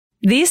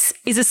This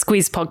is a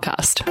Squiz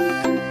podcast.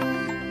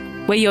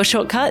 We're your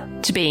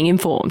shortcut to being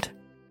informed.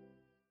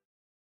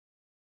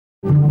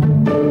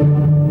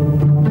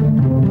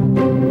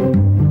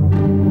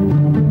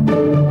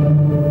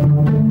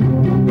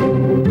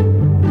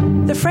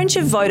 The French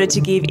have voted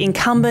to give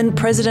incumbent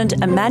President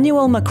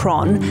Emmanuel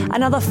Macron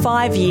another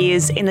 5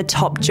 years in the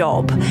top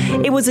job.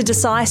 It was a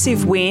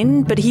decisive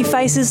win, but he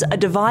faces a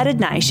divided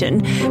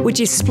nation which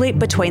is split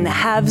between the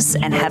haves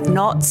and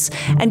have-nots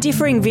and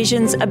differing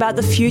visions about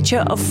the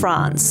future of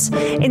France.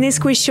 In this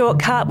quiz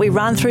shortcut, we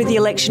run through the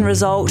election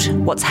result,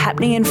 what's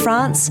happening in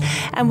France,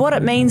 and what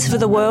it means for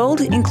the world,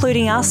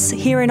 including us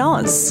here in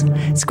Oz.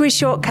 Squiz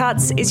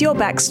Shortcuts is your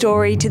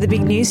backstory to the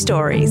big news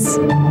stories.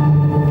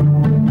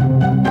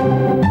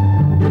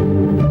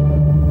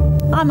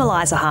 I'm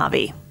Eliza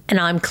Harvey. And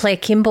I'm Claire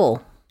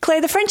Kimball.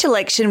 Claire, the French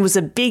election was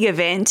a big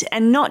event,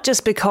 and not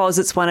just because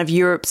it's one of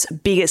Europe's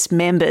biggest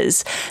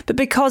members, but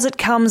because it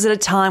comes at a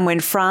time when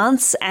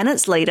France and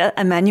its leader,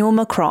 Emmanuel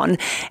Macron,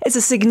 is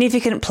a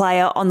significant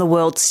player on the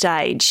world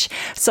stage.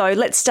 So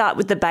let's start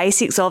with the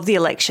basics of the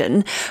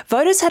election.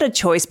 Voters had a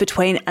choice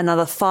between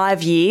another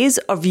 5 years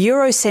of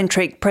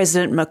Eurocentric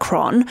President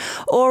Macron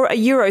or a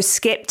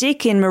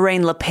Eurosceptic in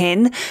Marine Le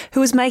Pen,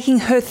 who was making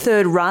her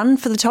third run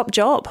for the top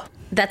job.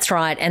 That's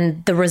right,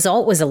 and the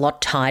result was a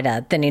lot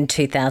tighter than in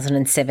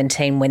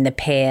 2017 when the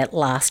pair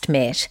last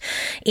met.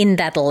 In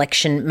that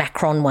election,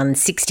 Macron won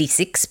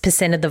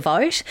 66% of the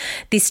vote.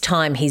 This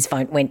time his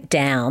vote went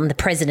down. The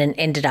president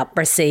ended up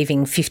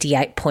receiving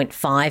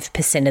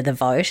 58.5% of the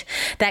vote.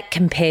 That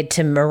compared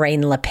to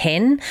Marine Le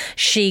Pen.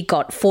 She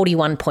got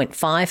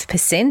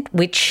 41.5%,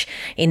 which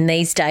in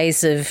these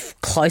days of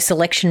close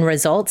election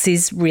results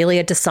is really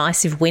a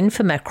decisive win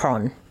for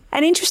Macron.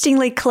 And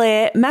interestingly,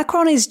 Claire,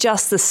 Macron is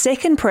just the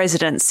second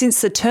president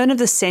since the turn of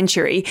the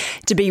century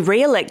to be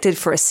re-elected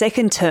for a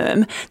second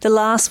term. The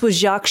last was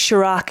Jacques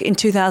Chirac in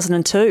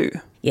 2002.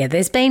 Yeah,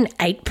 there's been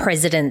 8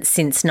 presidents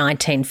since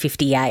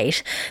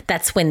 1958.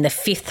 That's when the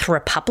Fifth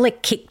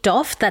Republic kicked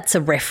off. That's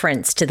a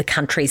reference to the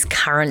country's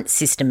current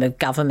system of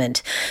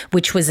government,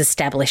 which was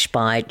established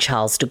by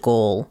Charles de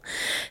Gaulle.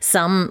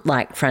 Some,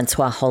 like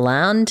Francois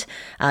Hollande,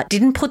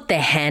 didn't put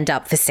their hand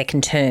up for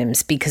second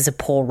terms because of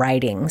poor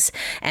ratings.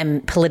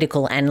 And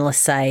political analysts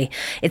say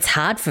it's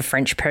hard for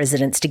French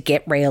presidents to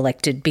get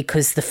re-elected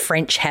because the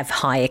French have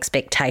high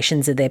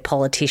expectations of their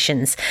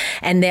politicians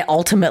and they're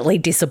ultimately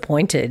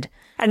disappointed.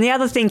 And the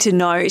other thing to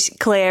note,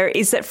 Claire,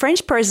 is that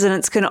French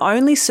presidents can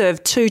only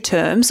serve 2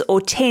 terms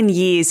or 10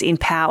 years in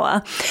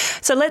power.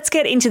 So let's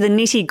get into the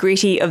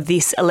nitty-gritty of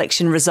this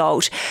election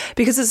result,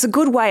 because it's a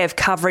good way of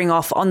covering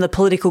off on the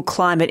political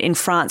climate in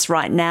France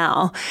right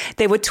now.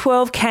 There were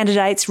 12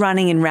 candidates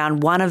running in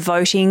round 1 of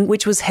voting,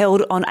 which was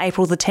held on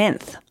April the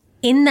 10th.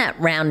 In that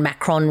round,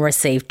 Macron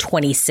received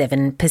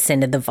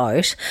 27% of the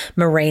vote,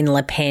 Marine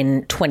Le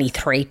Pen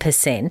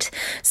 23%,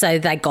 so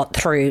they got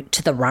through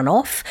to the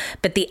runoff.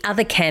 But the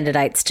other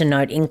candidates to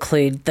note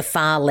include the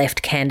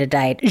far-left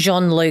candidate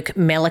Jean-Luc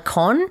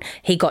Mélenchon.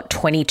 He got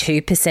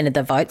 22% of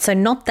the vote, so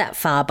not that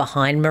far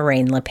behind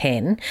Marine Le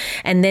Pen.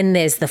 And then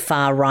there's the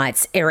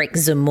far-right's Éric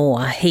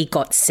Zemmour. He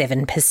got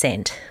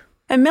 7%.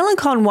 And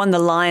Mélenchon won the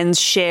lion's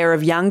share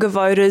of younger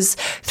voters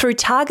through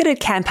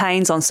targeted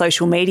campaigns on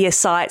social media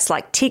sites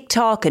like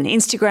TikTok and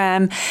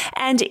Instagram.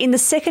 And in the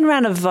second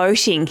round of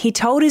voting, he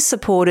told his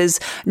supporters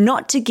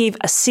not to give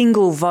a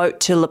single vote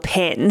to Le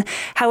Pen.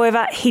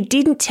 However, he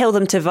didn't tell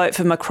them to vote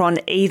for Macron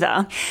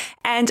either.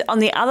 And on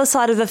the other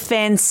side of the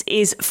fence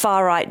is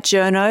far-right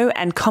journo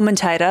and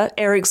commentator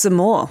Éric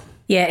Zemmour.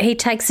 Yeah, he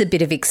takes a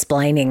bit of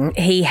explaining.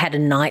 He had a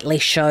nightly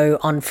show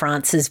on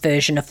France's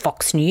version of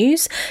Fox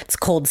News. It's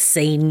called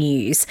C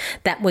News.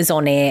 That was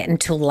on air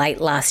until late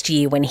last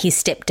year when he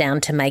stepped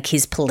down to make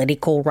his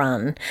political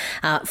run.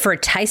 For a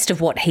taste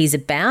of what he's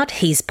about,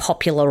 he's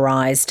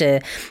popularised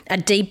a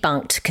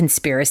debunked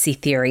conspiracy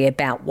theory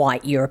about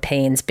white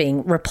Europeans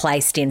being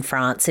replaced in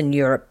France and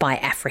Europe by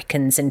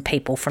Africans and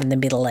people from the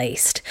Middle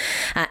East.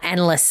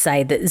 Analysts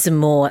say that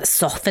Zemmour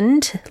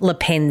softened Le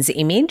Pen's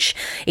image.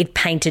 It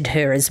painted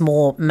her as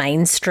more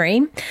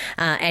mainstream,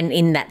 and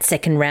in that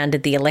second round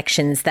of the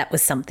elections, that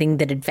was something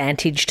that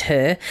advantaged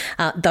her.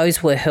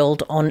 Those were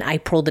held on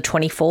April the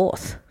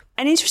 24th.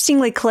 And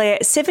interestingly, Claire,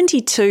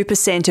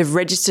 72% of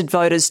registered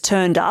voters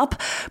turned up,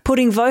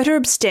 putting voter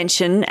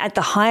abstention at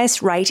the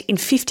highest rate in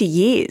 50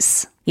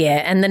 years.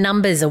 Yeah, and the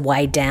numbers are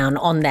way down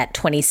on that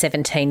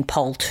 2017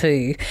 poll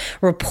too.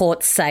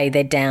 Reports say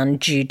they're down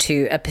due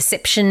to a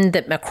perception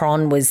that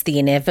Macron was the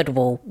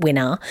inevitable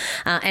winner,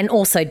 and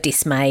also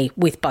dismay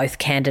with both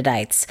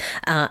candidates.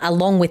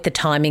 Along with the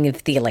timing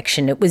of the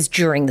election, it was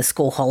during the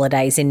school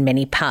holidays in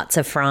many parts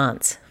of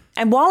France.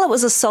 And while it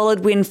was a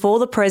solid win for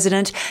the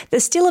president,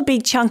 there's still a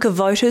big chunk of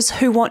voters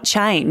who want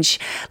change.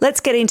 Let's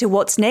get into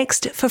what's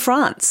next for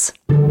France.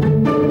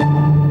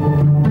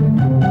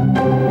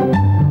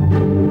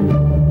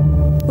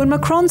 When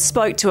Macron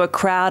spoke to a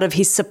crowd of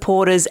his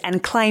supporters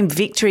and claimed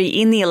victory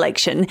in the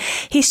election,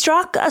 he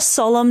struck a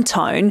solemn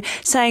tone,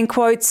 saying,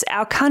 quotes,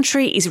 "Our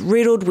country is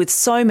riddled with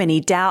so many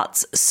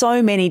doubts,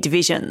 so many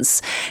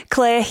divisions."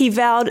 Claire, he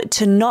vowed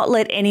to not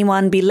let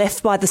anyone be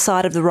left by the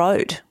side of the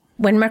road.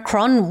 When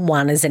Macron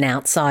won as an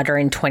outsider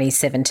in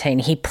 2017,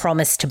 he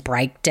promised to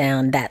break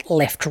down that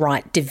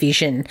left-right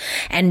division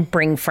and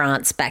bring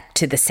France back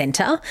to the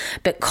centre.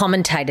 But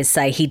commentators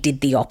say he did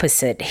the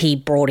opposite. He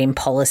brought in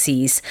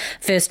policies,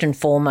 first and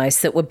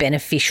foremost, that were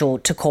beneficial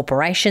to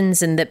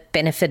corporations and that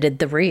benefited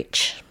the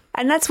rich.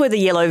 And that's where the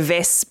Yellow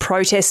Vests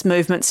protest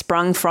movement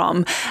sprung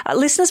from.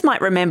 Listeners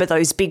might remember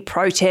those big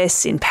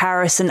protests in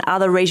Paris and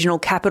other regional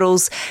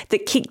capitals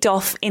that kicked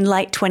off in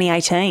late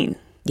 2018.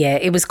 Yeah,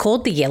 it was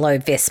called the Yellow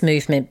Vest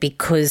movement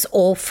because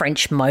all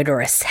French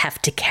motorists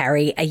have to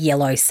carry a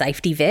yellow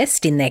safety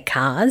vest in their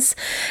cars.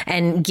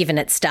 And given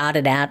it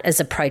started out as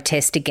a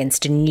protest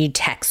against a new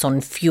tax on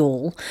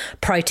fuel,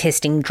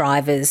 protesting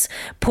drivers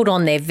put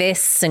on their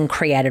vests and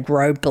created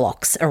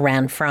roadblocks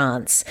around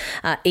France.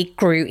 It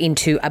grew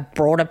into a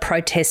broader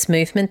protest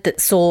movement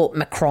that saw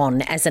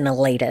Macron as an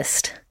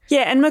elitist.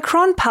 Yeah, and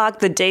Macron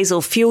parked the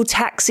diesel fuel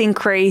tax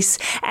increase,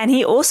 and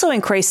he also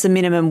increased the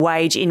minimum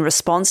wage in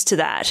response to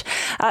that.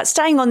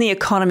 Staying on the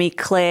economy,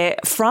 Claire,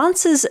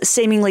 France has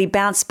seemingly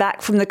bounced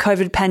back from the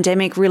COVID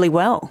pandemic really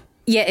well.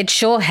 Yeah, it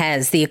sure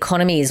has. The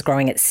economy is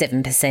growing at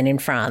 7% in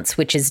France,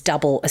 which is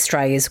double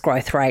Australia's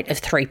growth rate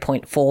of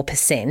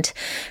 3.4%.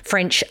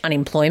 French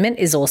unemployment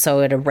is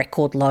also at a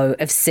record low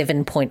of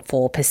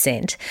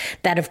 7.4%.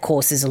 That, of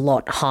course, is a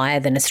lot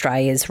higher than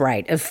Australia's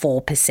rate of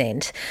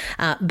 4%.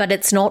 But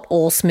it's not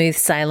all smooth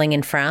sailing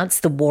in France.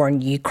 The war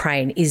in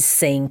Ukraine is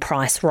seeing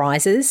price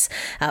rises.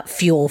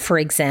 Fuel, for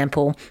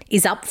example,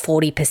 is up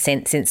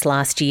 40% since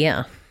last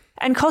year.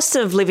 And cost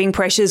of living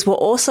pressures were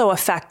also a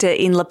factor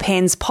in Le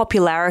Pen's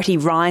popularity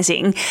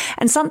rising,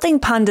 and something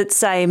pundits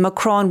say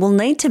Macron will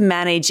need to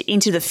manage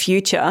into the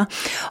future.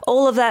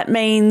 All of that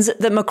means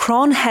that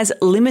Macron has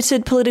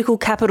limited political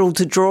capital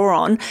to draw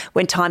on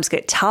when times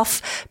get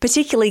tough,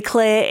 particularly,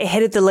 Claire,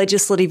 ahead of the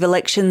legislative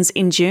elections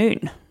in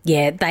June.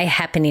 Yeah, they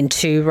happen in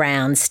 2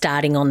 rounds,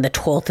 starting on the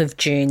 12th of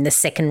June. The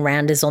second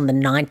round is on the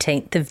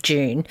 19th of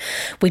June.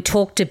 We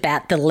talked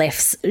about the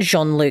left's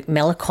Jean-Luc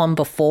Mélenchon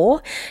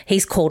before.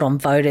 He's called on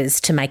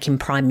voters to make him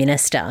Prime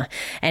Minister.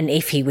 And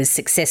if he was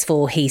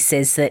successful, he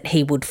says that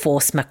he would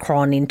force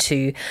Macron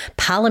into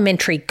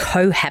parliamentary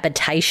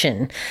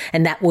cohabitation,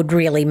 and that would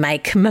really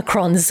make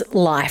Macron's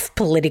life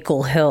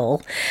political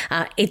hell.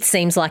 It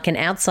seems like an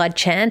outside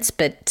chance,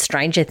 but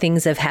stranger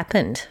things have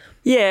happened.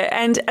 Yeah,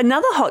 and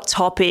another hot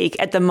topic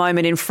at the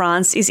moment in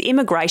France is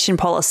immigration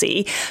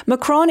policy.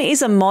 Macron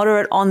is a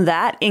moderate on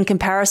that in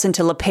comparison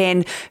to Le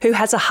Pen, who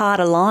has a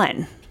harder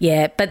line.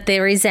 Yeah, but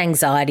there is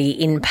anxiety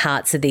in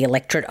parts of the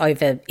electorate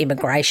over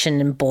immigration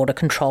and border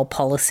control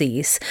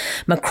policies.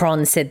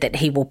 Macron said that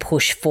he will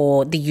push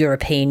for the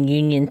European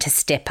Union to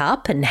step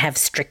up and have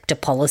stricter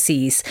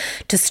policies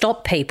to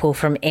stop people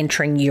from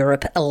entering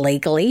Europe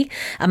illegally,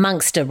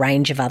 amongst a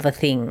range of other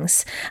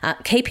things.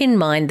 Keep in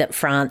mind that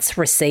France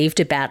received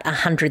about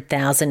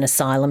 100,000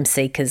 asylum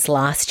seekers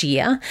last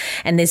year,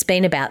 and there's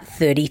been about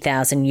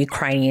 30,000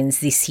 Ukrainians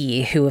this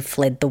year who have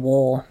fled the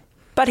war.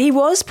 But he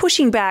was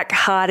pushing back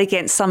hard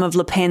against some of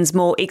Le Pen's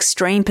more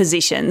extreme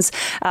positions.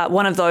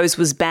 One of those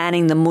was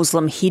banning the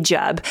Muslim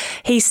hijab.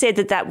 He said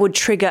that that would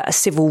trigger a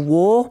civil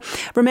war.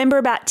 Remember,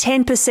 about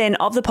 10%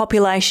 of the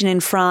population in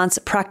France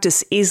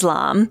practice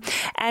Islam.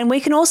 And we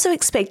can also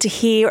expect to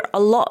hear a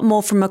lot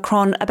more from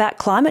Macron about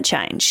climate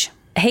change.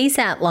 He's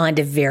outlined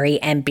a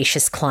very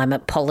ambitious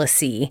climate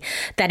policy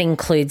that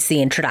includes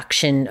the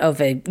introduction of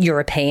a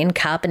European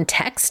carbon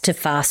tax to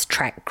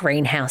fast-track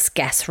greenhouse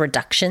gas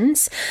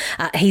reductions.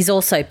 He's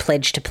also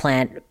pledged to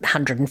plant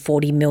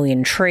 140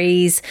 million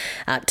trees,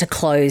 to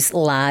close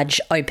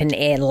large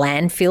open-air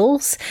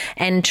landfills,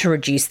 and to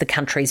reduce the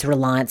country's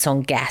reliance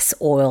on gas,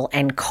 oil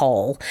and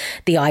coal.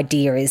 The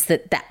idea is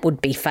that that would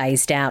be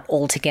phased out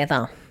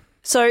altogether.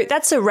 So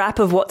that's a wrap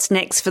of what's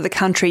next for the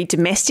country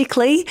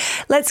domestically.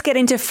 Let's get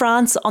into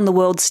France on the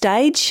world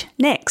stage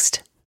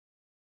next.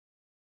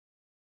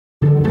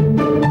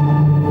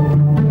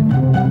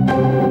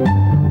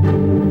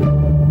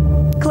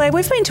 Claire,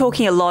 we've been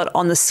talking a lot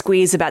on the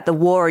squiz about the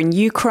war in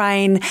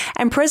Ukraine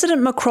and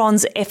President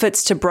Macron's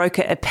efforts to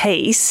broker a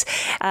peace.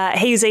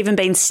 He's even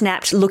been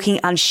snapped looking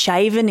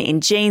unshaven in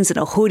jeans and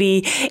a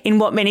hoodie in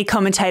what many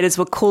commentators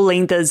were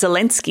calling the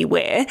Zelensky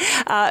wear.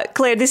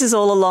 Claire, this is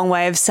all a long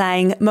way of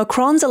saying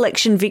Macron's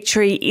election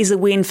victory is a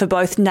win for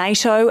both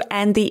NATO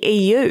and the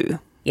EU.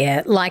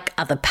 Yeah, like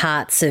other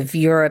parts of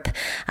Europe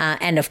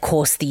and, of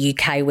course, the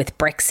UK with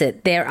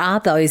Brexit, there are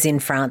those in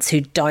France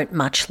who don't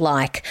much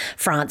like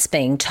France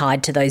being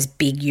tied to those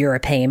big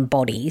European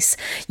bodies.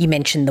 You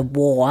mentioned the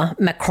war.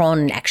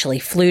 Macron actually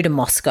flew to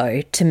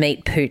Moscow to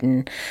meet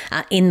Putin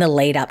in the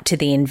lead up to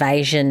the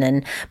invasion,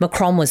 and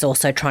Macron was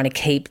also trying to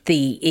keep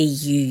the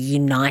EU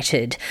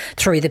united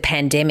through the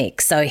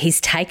pandemic. So he's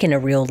taken a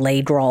real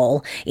lead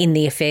role in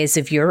the affairs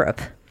of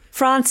Europe.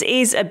 France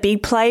is a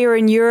big player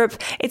in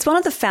Europe. It's one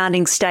of the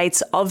founding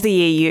states of the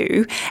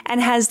EU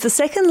and has the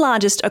second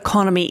largest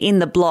economy in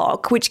the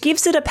bloc, which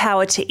gives it a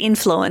power to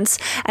influence,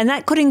 and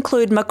that could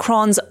include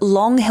Macron's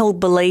long-held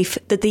belief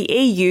that the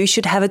EU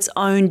should have its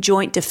own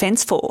joint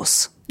defence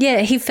force.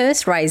 Yeah, he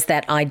first raised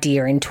that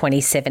idea in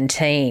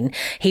 2017.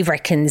 He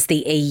reckons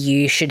the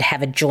EU should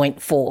have a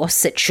joint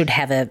force, it should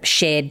have a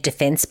shared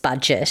defence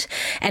budget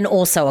and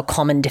also a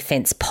common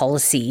defence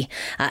policy,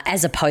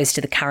 as opposed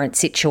to the current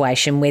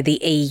situation where the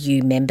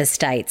EU member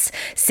states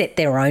set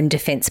their own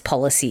defence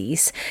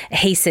policies.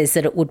 He says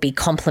that it would be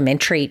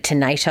complementary to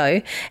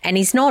NATO, and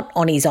he's not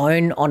on his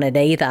own on it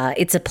either.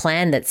 It's a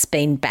plan that's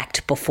been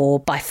backed before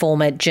by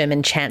former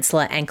German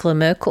Chancellor Angela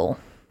Merkel.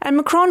 And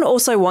Macron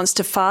also wants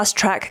to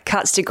fast-track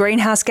cuts to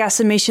greenhouse gas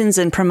emissions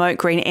and promote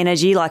green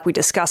energy, like we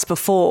discussed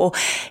before.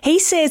 He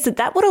says that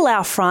that would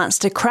allow France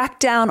to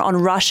crack down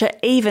on Russia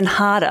even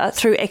harder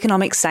through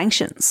economic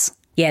sanctions.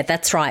 Yeah,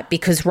 that's right,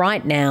 because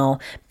right now,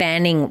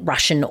 banning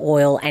Russian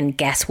oil and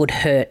gas would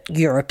hurt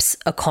Europe's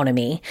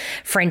economy.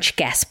 French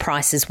gas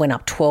prices went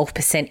up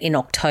 12% in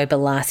October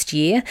last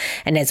year,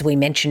 and as we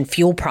mentioned,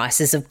 fuel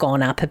prices have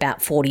gone up about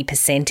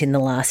 40% in the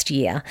last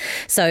year.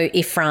 So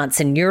if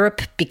France and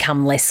Europe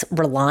become less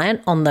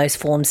reliant on those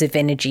forms of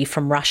energy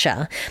from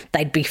Russia,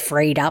 they'd be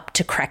freed up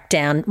to crack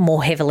down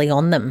more heavily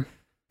on them.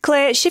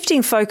 Claire,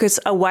 shifting focus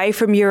away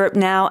from Europe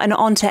now and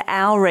onto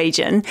our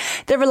region,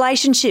 the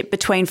relationship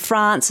between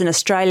France and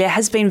Australia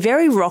has been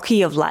very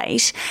rocky of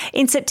late.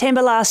 In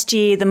September last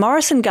year, the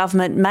Morrison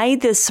government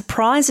made the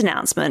surprise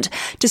announcement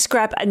to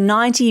scrap a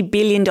 $90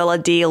 billion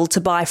deal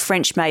to buy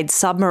French-made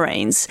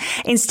submarines.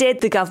 Instead,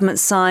 the government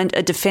signed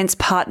a defence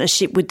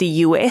partnership with the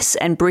US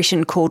and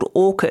Britain called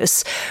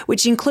AUKUS,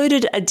 which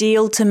included a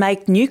deal to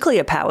make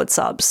nuclear-powered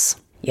subs.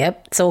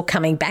 Yep, it's all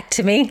coming back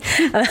to me.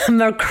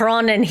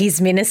 Macron and his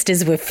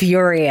ministers were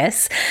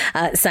furious,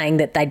 saying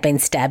that they'd been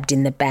stabbed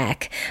in the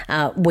back.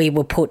 We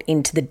were put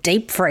into the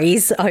deep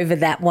freeze over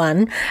that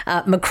one.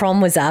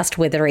 Macron was asked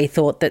whether he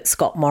thought that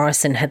Scott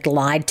Morrison had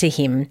lied to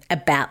him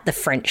about the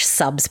French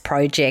subs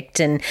project,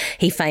 and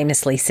he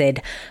famously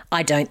said,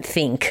 "I don't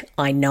think,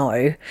 I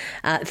know."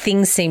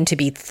 Things seem to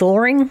be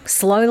thawing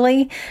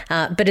slowly,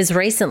 but as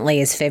recently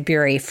as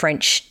February,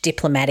 French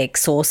diplomatic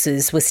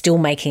sources were still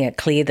making it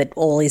clear that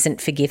all isn't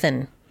forgiven.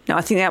 No,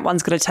 I think that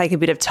one's going to take a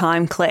bit of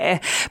time, Claire.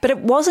 But it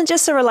wasn't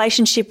just a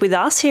relationship with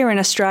us here in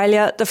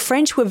Australia. The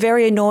French were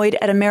very annoyed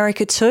at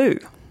America too.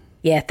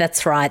 Yeah,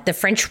 that's right. The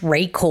French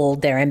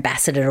recalled their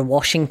ambassador to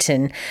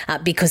Washington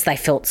because they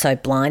felt so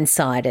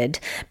blindsided.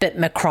 But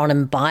Macron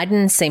and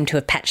Biden seem to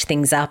have patched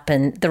things up,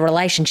 and the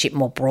relationship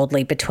more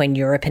broadly between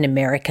Europe and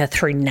America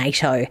through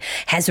NATO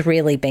has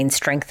really been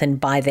strengthened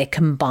by their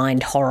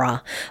combined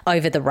horror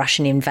over the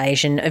Russian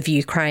invasion of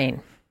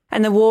Ukraine.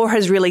 And the war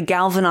has really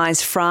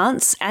galvanised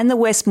France and the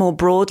West more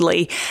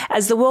broadly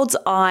as the world's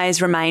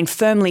eyes remain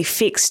firmly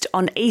fixed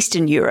on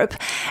Eastern Europe.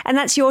 And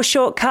that's your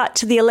shortcut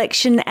to the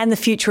election and the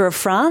future of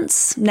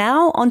France.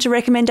 Now on to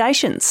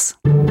recommendations.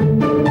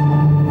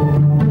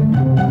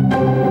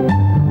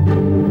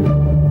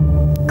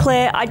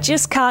 Claire, I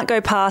just can't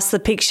go past the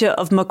picture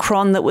of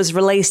Macron that was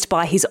released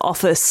by his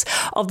office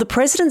of the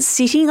president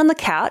sitting on the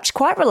couch,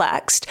 quite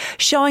relaxed,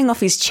 showing off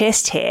his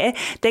chest hair.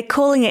 They're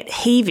calling it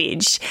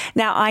heavage.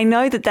 Now, I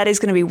know that that is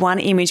going to be one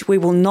image we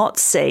will not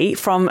see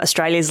from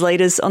Australia's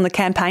leaders on the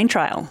campaign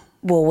trail.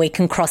 Well, we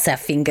can cross our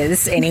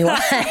fingers anyway,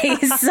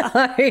 so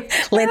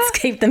let's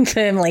keep them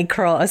firmly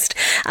crossed.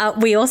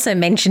 We also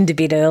mentioned a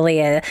bit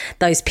earlier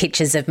those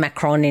pictures of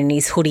Macron in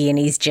his hoodie and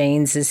his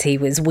jeans as he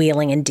was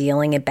wheeling and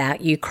dealing about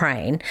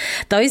Ukraine.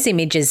 Those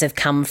images have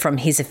come from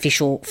his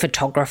official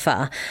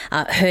photographer.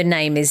 Her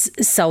name is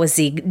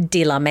Soazig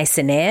de la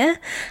Messonnière.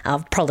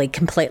 I've probably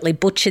completely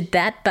butchered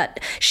that, but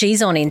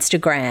she's on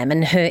Instagram,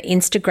 and her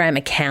Instagram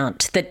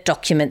account that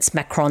documents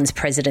Macron's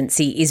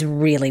presidency is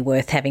really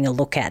worth having a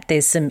look at.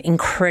 There's some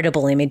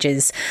incredible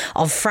images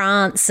of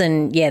France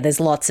and, yeah,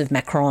 there's lots of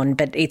Macron,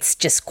 but it's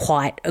just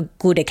quite a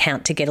good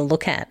account to get a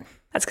look at.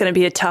 That's going to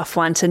be a tough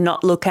one to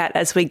not look at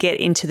as we get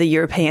into the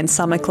European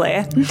summer,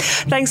 Claire.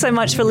 Thanks so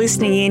much for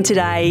listening in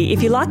today.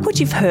 If you like what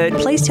you've heard,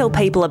 please tell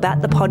people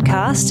about the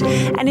podcast.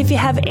 And if you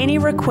have any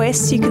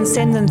requests, you can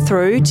send them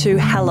through to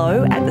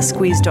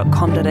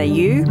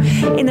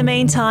hello@thesquiz.com.au. In the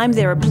meantime,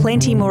 there are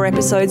plenty more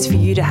episodes for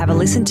you to have a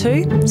listen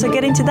to, so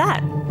get into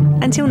that.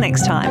 Until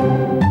next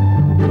time.